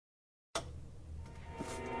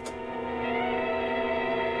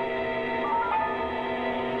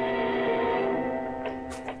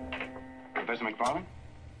Mr. McFarlane?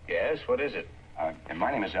 Yes, what is it? And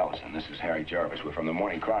my name is Ellison. This is Harry Jarvis. We're from the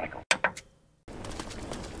Morning Chronicle.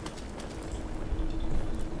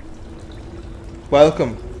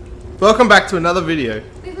 Welcome back to another video.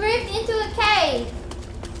 We've moved into a cave.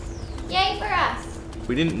 Yay for us.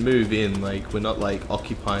 We didn't move in, like, we're not like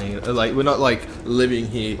occupying, like, we're not like living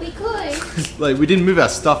here. We could. Like, we didn't move our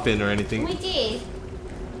stuff in or anything. We did.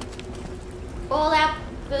 All our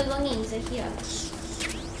belongings are here.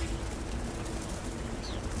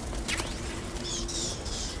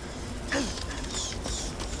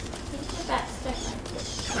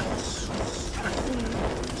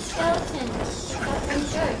 Skeleton.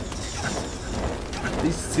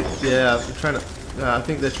 These, yeah, they're trying to. I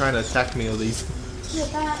think they're trying to attack me. All these. The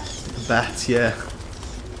bats. Bats, yeah.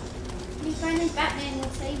 Your friend is Batman will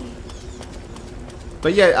save you.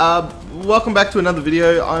 But yeah, welcome back to another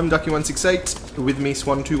video. I'm DuCkY168. With me,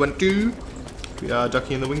 Swan212. We are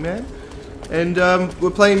DuCkY and the Wingman, and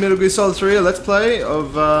we're playing Metal Gear Solid 3, a Let's Play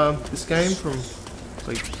of this game from.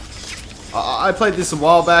 Like, I played this a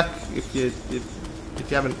while back. If you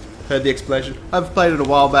haven't heard the explanation, I've played it a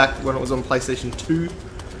while back when it was on PlayStation 2.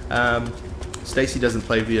 Stacy doesn't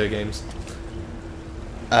play video games,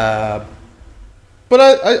 but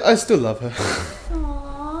I still love her.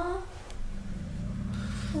 Aww,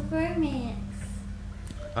 the romance.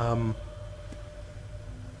 I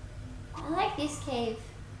like this cave.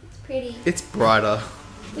 It's pretty. It's brighter.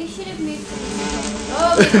 We should have moved to this.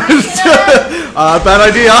 Oh, we should have. Bad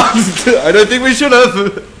idea. I don't think we should have.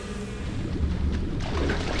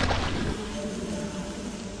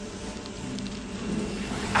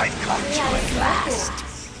 I've got you at last.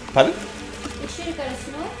 Pardon? We should have got a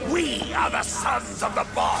snorkel. We are the sons of the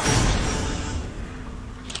boss.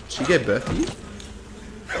 She gave birth to you?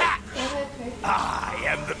 I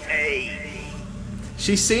am the pain.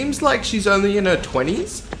 She seems like she's only in her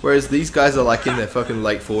 20s, whereas these guys are like in their fucking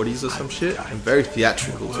late 40s or some shit. And very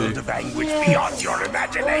theatrical too. World of anguish beyond your All the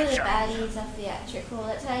imagination. baddies are theatrical.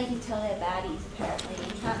 That's how you can tell they're baddies, apparently.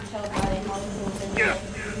 You can't tell by their molecules and their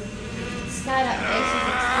skyed up faces.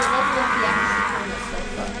 It's the level of theatricalness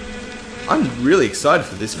they've got. I'm really excited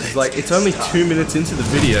for this because like it's only 2 minutes into the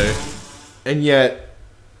video, and yet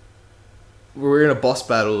we're in a boss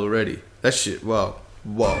battle already. That shit. Whoa.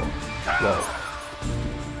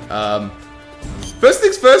 First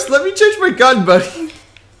things first. Let me change my gun, buddy.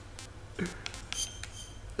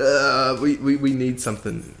 We need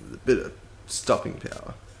something, a bit of stopping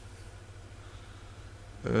power.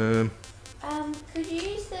 Could you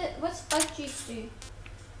use the, what's bug juice do?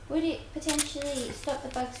 Would it potentially stop the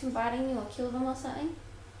bugs from biting you or kill them or something?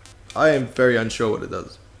 I am very unsure what it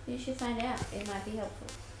does. You should find out. It might be helpful.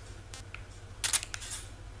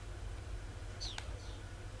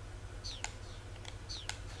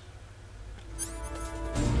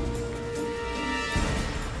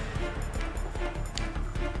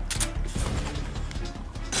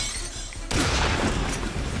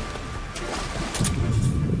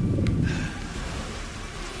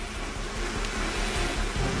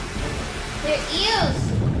 They're eels!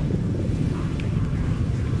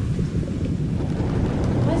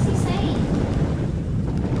 What's he saying?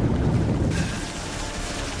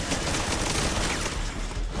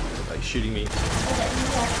 Like shooting me. Oh,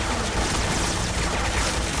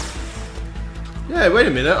 Yeah, wait a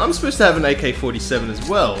minute. I'm supposed to have an AK-47 as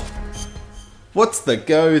well. What's the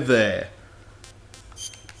go there?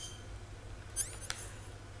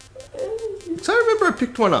 So I remember I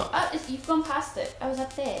picked one up. Oh, you've gone past it. I was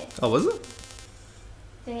up there. Oh, was it?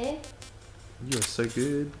 There. You are so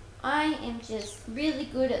good. I am just really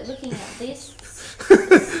good at looking at this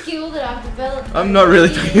skill that I've developed. I'm not really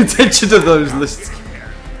paying attention to those lists.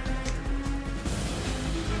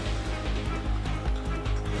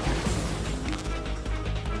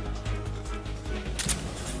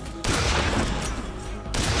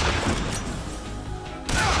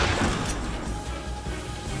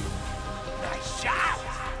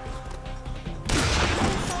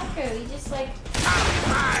 He just like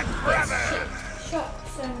gets shot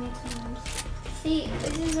so many times. See,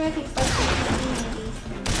 this is where I think bugs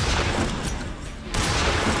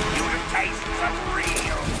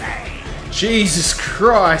are. Jesus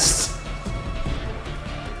Christ!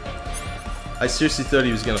 I seriously thought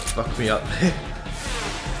he was gonna fuck me up there.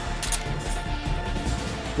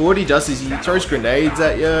 But what he does is he throws grenades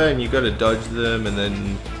at you and you gotta dodge them and then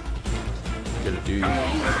you gotta do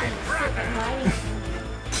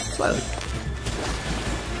slightly.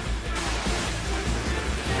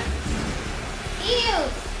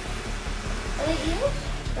 Eels! Are they eels?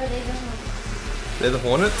 Or are they the hornets? They're the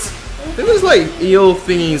hornets? There was like eel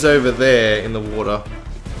thingies over there in the water.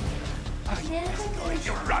 Are you going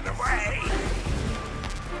to run away?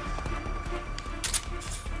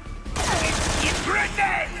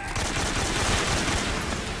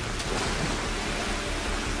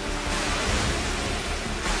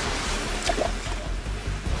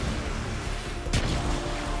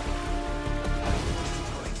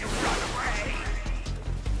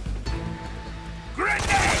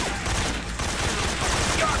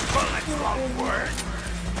 won't work.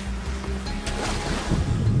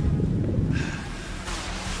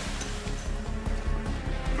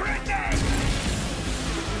 Grenade!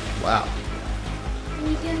 Wow. Can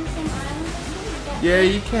you be on the same island as him? Yeah,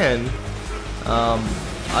 you can.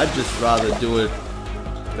 I'd just rather do it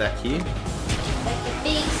back here. Like a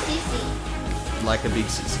big sissy. Like a big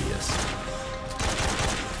sissy, yes.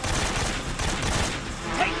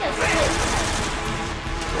 Take this.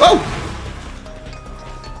 Whoa!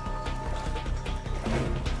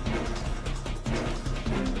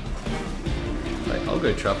 Like, I'll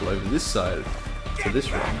go travel over this side to this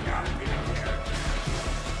rock.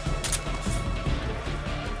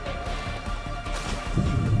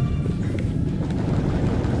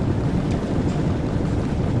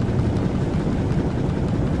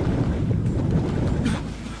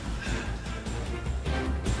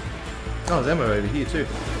 Oh, there's ammo over here too.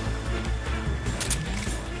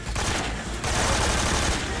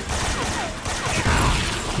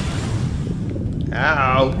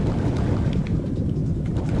 Ow!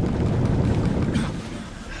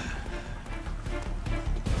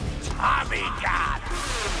 Tommy gun!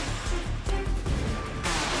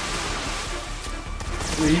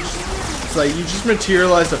 It's like you just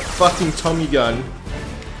materialized a fucking Tommy gun.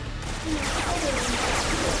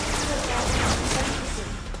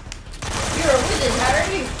 You're a wizard,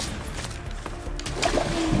 Harry.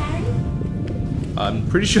 Harry? I'm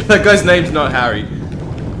pretty sure that guy's name's not Harry. You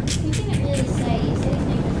didn't really say. You said his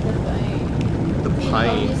name was The Bone. The You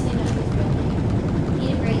Pain. obviously know his real name. He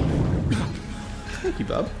didn't breathe. Thank you,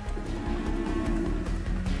 bub.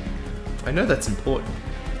 I know that's important.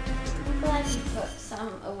 I'm glad you've got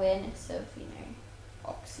some awareness of,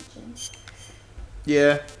 oxygen.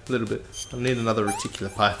 Yeah, a little bit. I need another reticular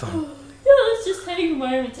python. Yeah, let's just take a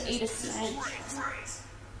moment to eat a snake.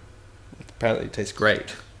 Apparently it tastes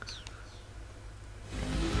great.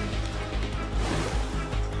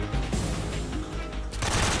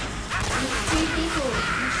 There's 2 people.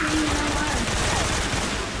 I'm shooting them online.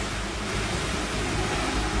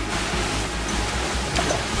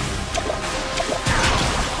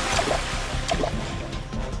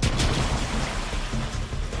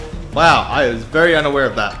 Wow, I was very unaware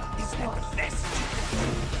of that.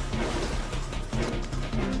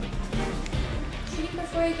 Shoot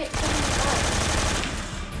before you get something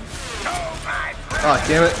Oh,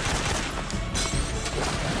 damn it.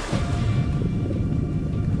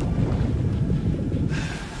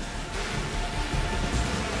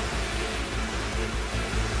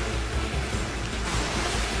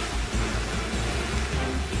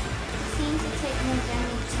 Seems to take more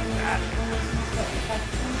damage than the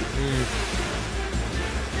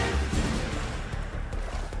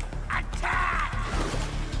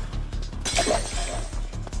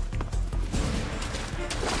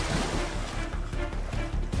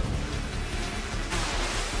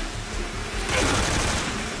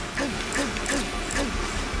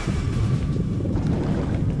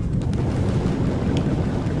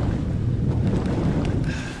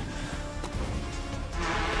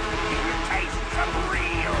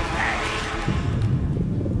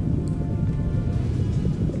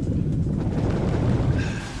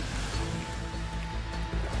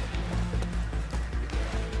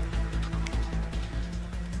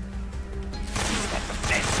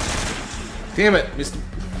Damn it, Mr.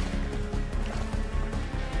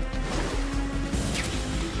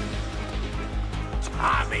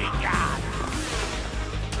 Tommy gun!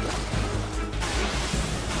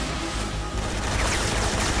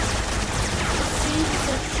 seems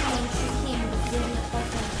to try and trick him, but doing it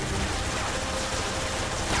fucking.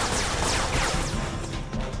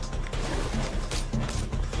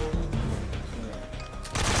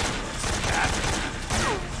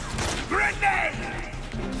 Grenade!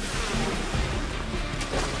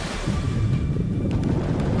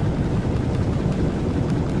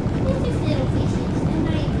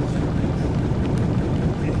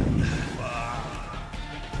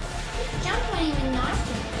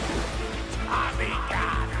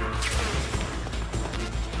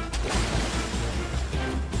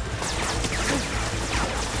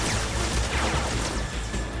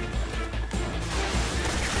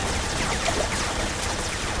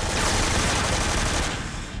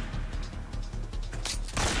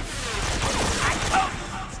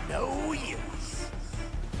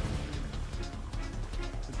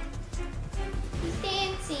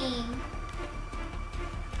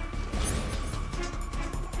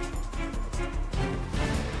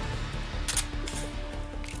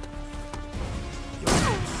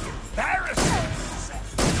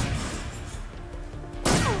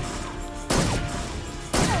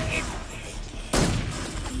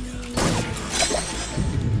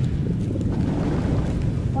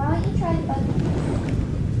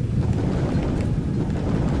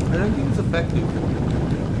 is effective.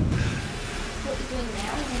 What you're doing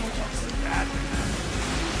now is more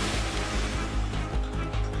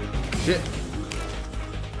Shit.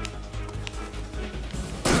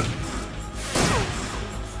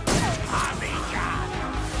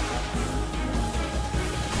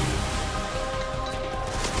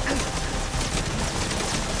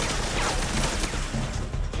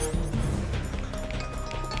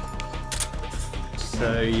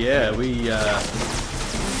 So yeah, we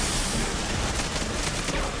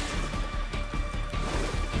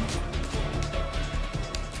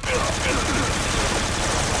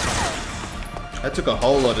that took a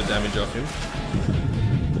whole lot of damage off him.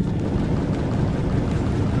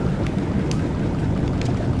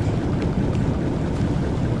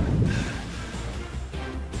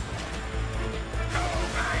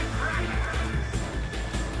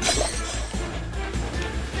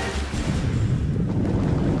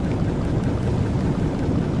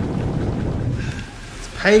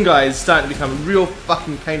 Pain guy is starting to become a real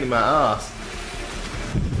fucking pain in my ass.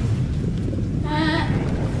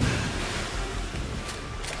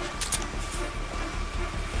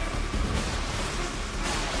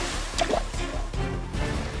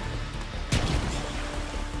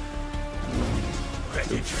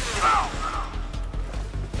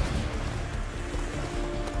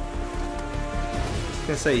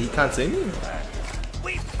 I was gonna say he can't see me.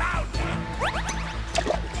 We found him.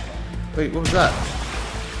 Wait, what was that?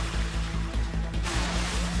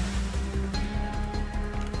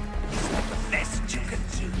 Best you can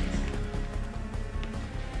do.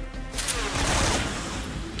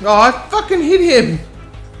 Oh, I fucking hit him!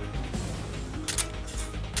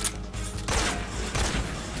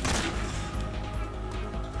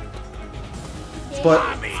 But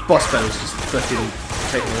boss battle's just fucking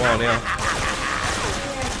taking a while now.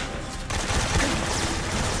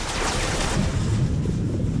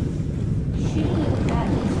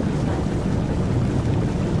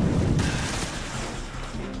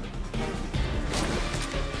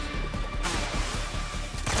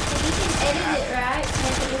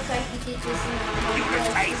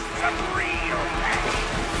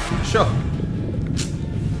 Sure.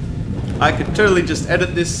 I could totally just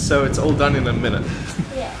edit this so it's all done in a minute.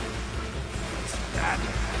 Yeah.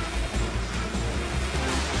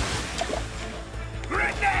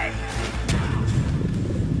 Grenade!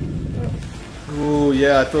 Oh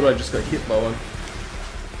yeah, I thought I just got hit by one.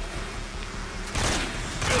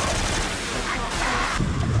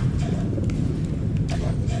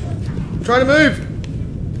 Trying to move!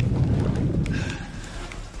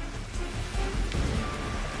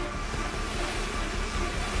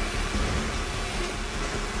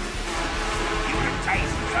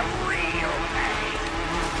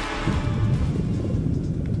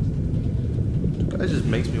 That just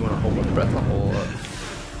makes me want to hold my breath a whole lot.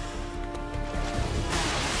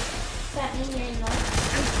 Does that mean you're in love?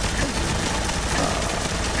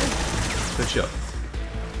 For sure.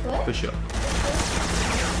 What? For sure.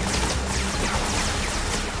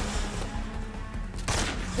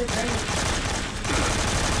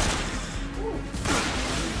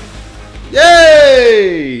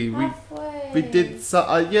 Yay! Halfway. We did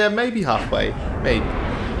so. Yeah, maybe halfway. Maybe.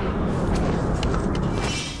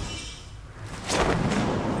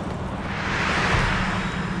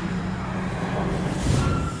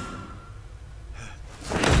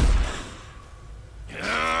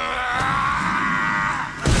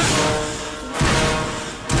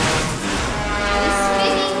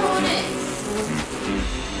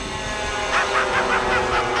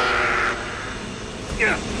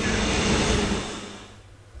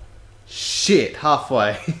 Shit,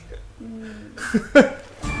 halfway.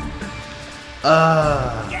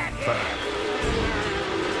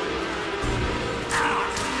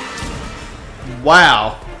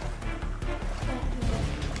 Wow.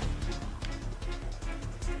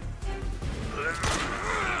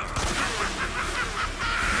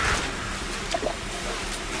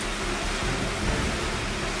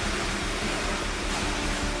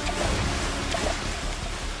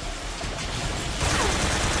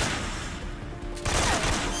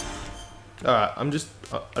 Alright, I'm just...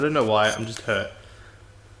 I don't know why, I'm just hurt.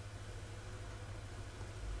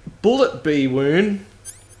 Bullet bee wound.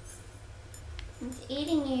 It's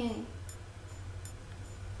eating you.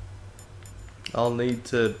 I'll need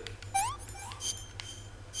to...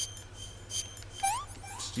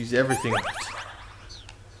 just use everything.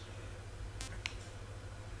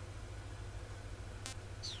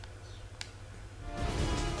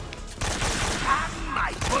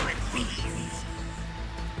 My bullet bees.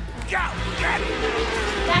 Go, get it.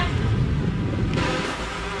 Duck.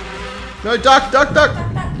 No, duck, duck, duck!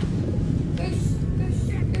 Duck, duck. Goose, goose,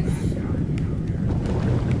 goose.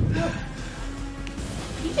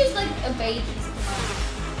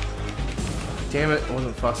 Damn it, I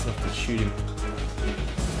wasn't fast enough to shoot him.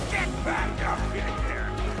 Get back up here!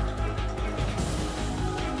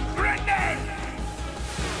 Grenade!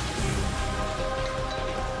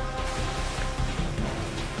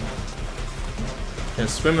 Gonna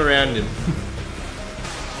swim around him.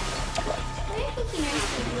 I don't think he knows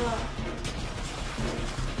who you are.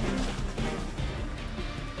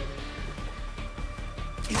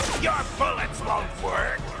 Your bullets won't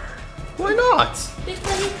work! Why not?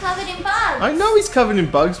 Because he's covered in bugs. I know he's covered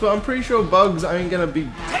in bugs, but I'm pretty sure bugs ain't gonna be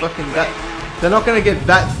fucking that. They're not gonna get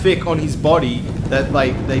that thick on his body that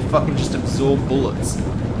like they fucking just absorb bullets.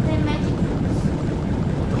 They're magic.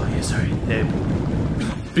 Oh yeah, sorry. They're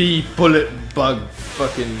bee bullet bug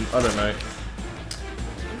fucking I don't know.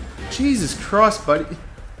 Jesus Christ, buddy.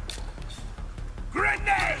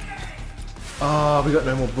 Grenade! Oh, we got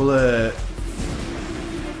no more bullet.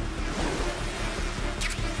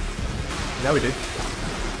 Now we do.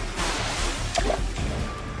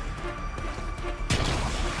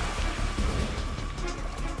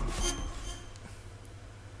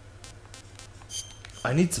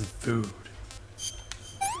 I need some food.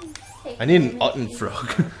 I need an otten frog.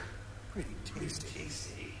 Pretty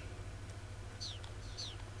tasty.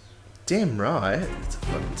 Damn right. It's a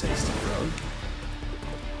fucking tasty frog.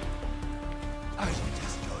 Are you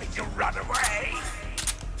just going to run away?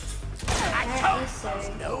 Apparently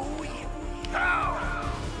so. No, you go!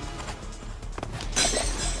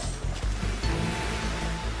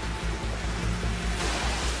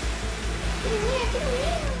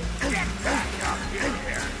 Get back up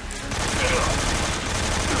here!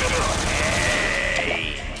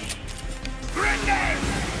 Hey! Grenade!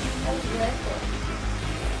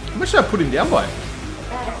 How much did I put him down by?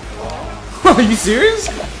 About a quarter. Are you serious?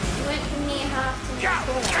 He went from near half to near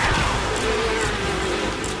quarter.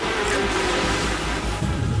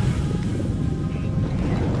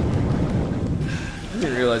 I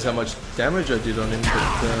didn't realize how much damage I did on him,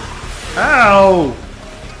 but ow!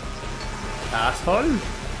 Asshole!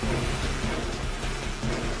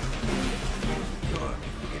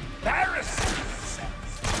 Embarrassing!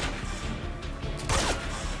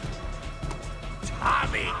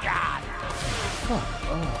 Tommy gun!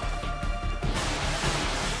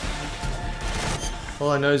 All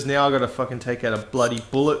I know is now I gotta fucking take out a bloody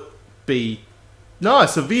bullet bee. No,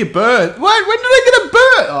 severe burn. What? When did I get a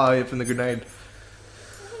burn? Oh, yeah, from the grenade.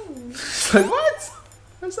 It's like, what?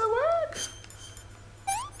 How does that work?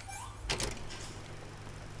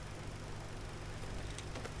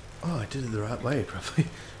 Oh, I did it the right way, probably.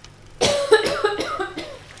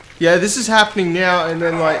 Yeah, this is happening now, and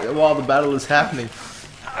then like while the battle is happening.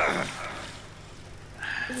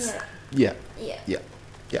 Yeah. Yeah. Yeah. Yeah.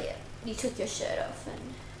 Yeah. Yeah. You took your shirt off and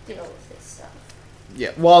did all of this stuff.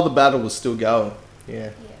 Yeah. While the battle was still going.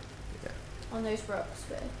 Yeah. Yeah. On those rocks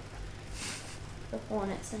where the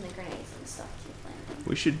hornets and the grenades and stuff keep landing.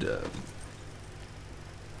 We should.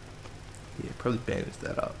 Yeah, probably bandage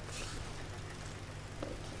that up.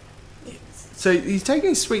 So he's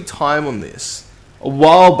taking sweet time on this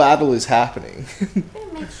while battle is happening. You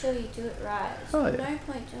better make sure you do it right. There's Oh, yeah. no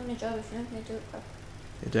point doing a job if you're not going to do it properly.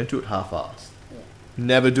 Yeah, don't do it half-assed. Yeah.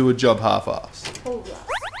 Never do a job half-assed. Whole lot.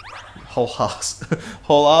 Whole-ass.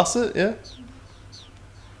 Whole-ass it, yeah?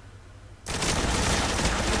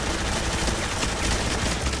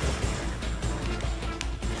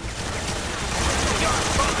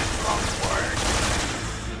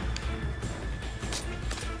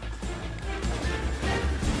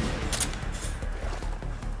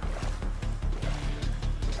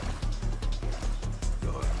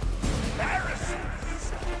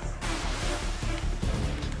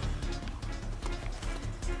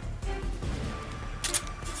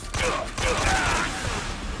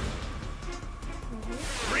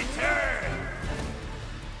 Return!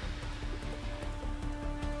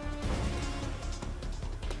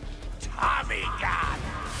 Tommy gun!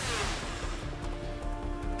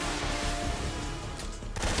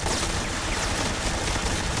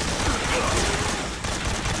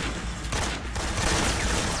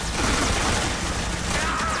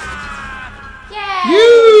 Yay!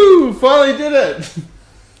 You finally did it!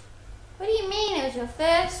 What do you mean? It was your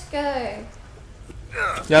first go.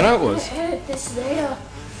 Yeah, I know it was. Edit this later.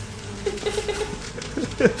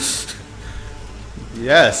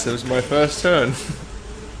 Yes, it was my first turn.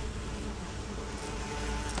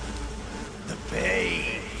 The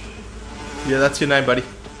pain! Yeah, that's your name, buddy.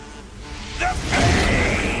 The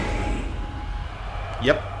pain!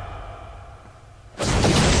 Yep.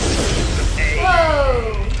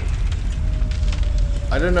 Whoa!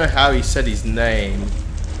 I don't know how he said his name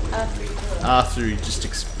After you do it. after he just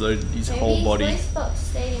exploded his Maybe whole his body. voice box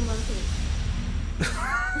stayed in one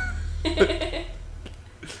piece.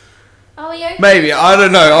 we open Maybe, I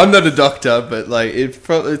don't know. I'm not a doctor, but like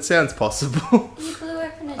it sounds possible. You blew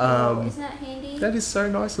open a door. Isn't that handy? That is so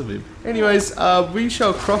nice of him. Anyways, we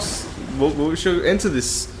shall cross. We shall enter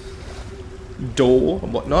this door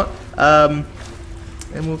and whatnot, and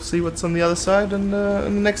we'll see what's on the other side in the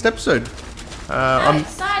next episode. How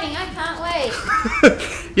exciting! I can't wait.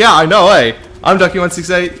 Yeah, I know, eh? I'm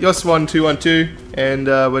DuCkY168, you're Swan212, and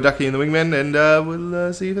we're DuCkY and the Wingman, and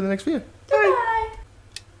we'll see you for the next video. Bye.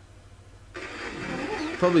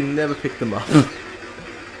 Probably never pick them up.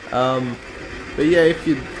 But yeah, if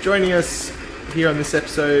you're joining us here on this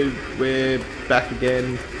episode, we're back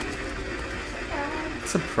again.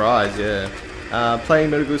 Surprise, yeah.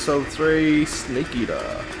 Playing Metal Gear Solid 3 Snake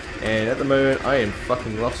Eater. And at the moment, I am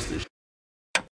fucking lost as